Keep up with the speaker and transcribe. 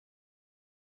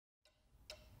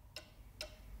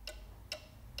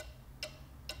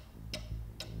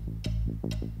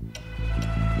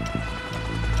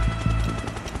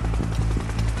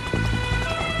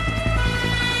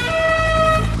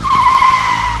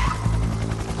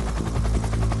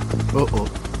Oh oh.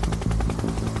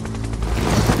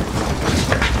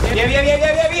 Via, via, via,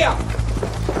 via, via, via!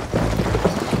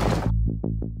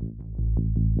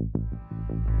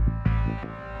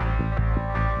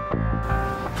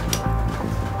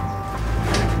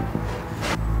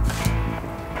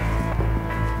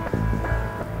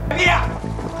 Via!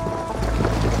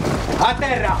 A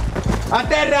terra! A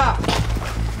terra!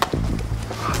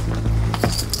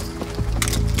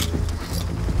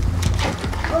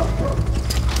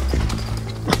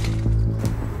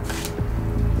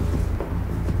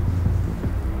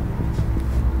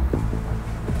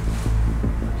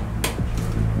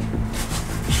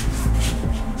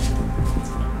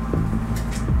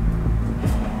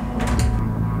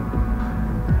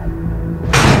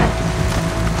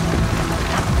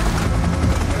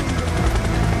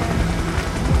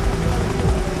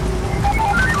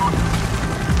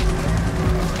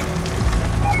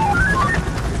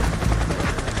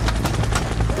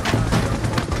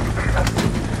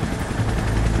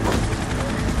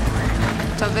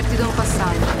 Ci ho avvertito un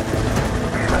passaggio.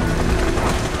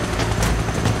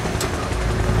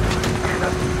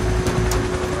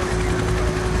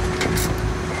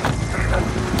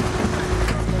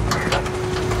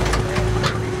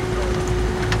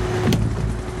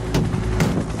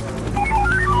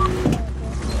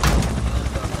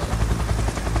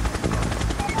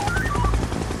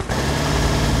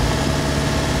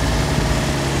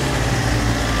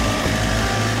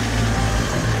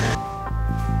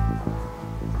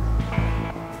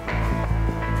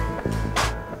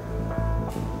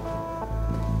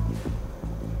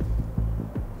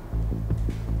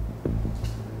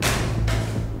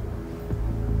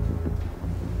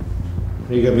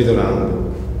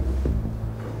 Ricapitolando,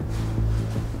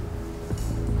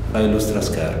 hai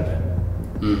lustrascarpe.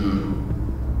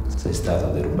 Sei stato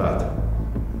derubato.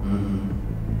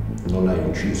 Non hai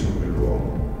ucciso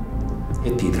quell'uomo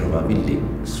e ti trovavi lì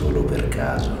solo per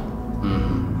caso.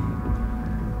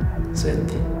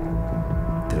 Senti,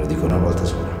 te lo dico una volta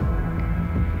sola,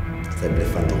 stai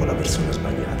bluffando con la persona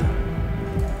sbagliata.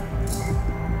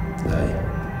 Dai,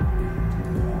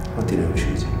 quanti ne hai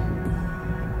uccisi?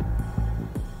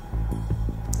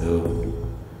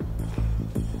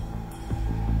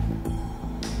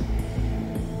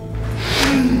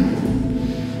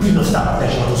 Qui non sta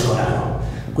partecipando lo scorano.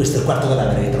 Questo è il quarto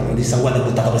cadavere che trovano dissanguato e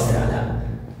buttato per strada.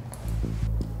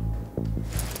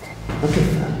 Ma che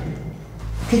fa?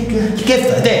 Che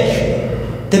fa? Te esci?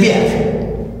 Ti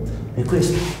piace? E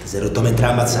questo? Ti sei rotto mentre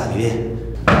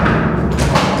ammazzavi,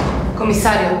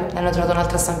 Commissario, ne hanno trovato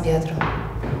un'altra a San Pietro.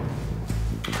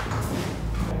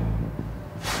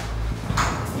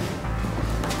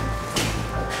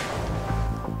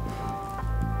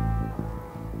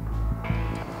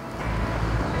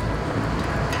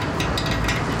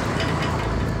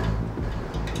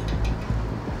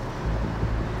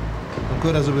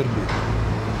 Ancora super bene.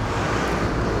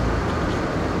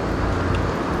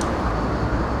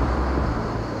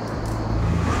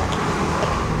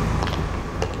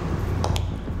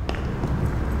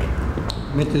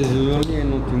 Mettiti seduto lì e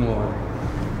non ti muovi.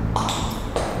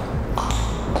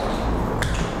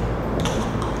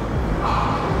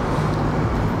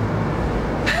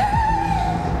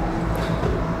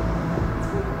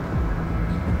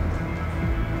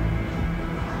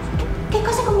 Che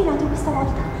cosa hai combinato questa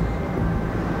volta?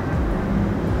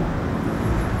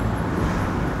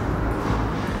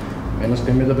 Mi hanno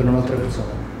scambiato per un'altra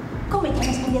persona. Come ti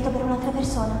hanno scambiato per un'altra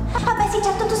persona? Ah beh sì,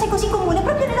 certo, tu sei così comune,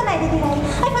 proprio nella media direi.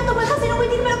 Hai fatto qualcosa e non vuoi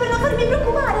dirmelo per non farmi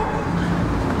preoccupare?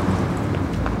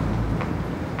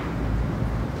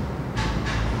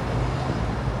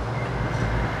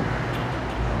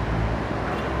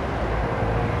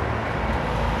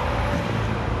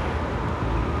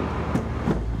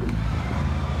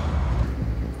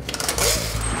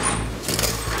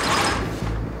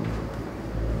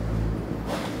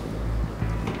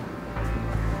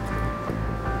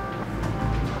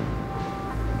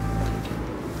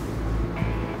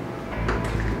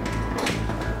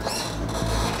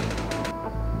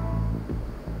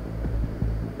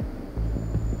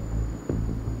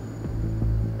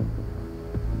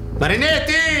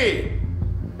 Marinetti!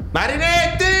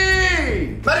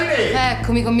 Marinetti! Marinetti!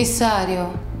 Eccomi,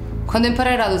 commissario. Quando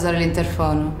imparerà ad usare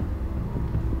l'interfono?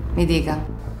 Mi dica.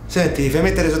 Senti, fai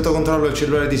mettere sotto controllo il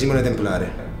cellulare di Simone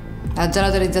Templare. Ha già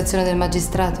l'autorizzazione del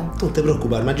magistrato? Non ti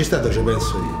preoccupare, il magistrato ci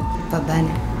penso io. Va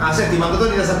bene. Ah, senti,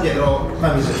 mandatori da San Pietro,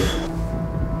 fammi sapere.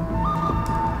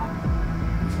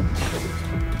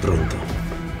 Pronto?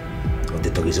 Ho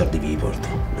detto che i soldi vi porto.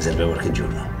 Mi serve qualche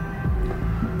giorno.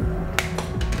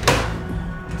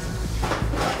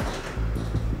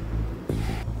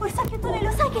 Forse anche Sciacchettone,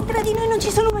 lo sai che tra di noi non ci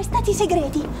sono mai stati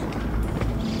segreti?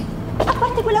 A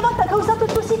parte quella volta che ho usato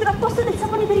il tuo sidro al posto del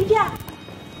sapone per i piatti.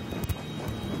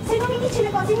 Se non mi dici le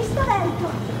cose mi spavento.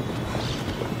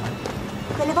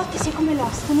 Delle volte sei come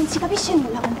Lost, non si capisce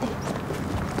nulla con te.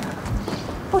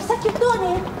 Oh,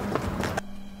 Sciacchettone!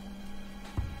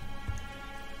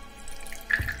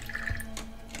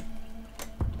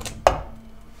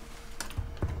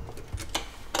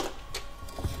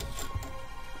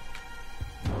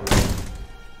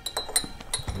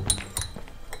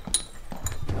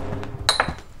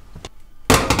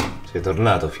 Sei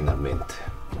tornato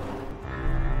finalmente.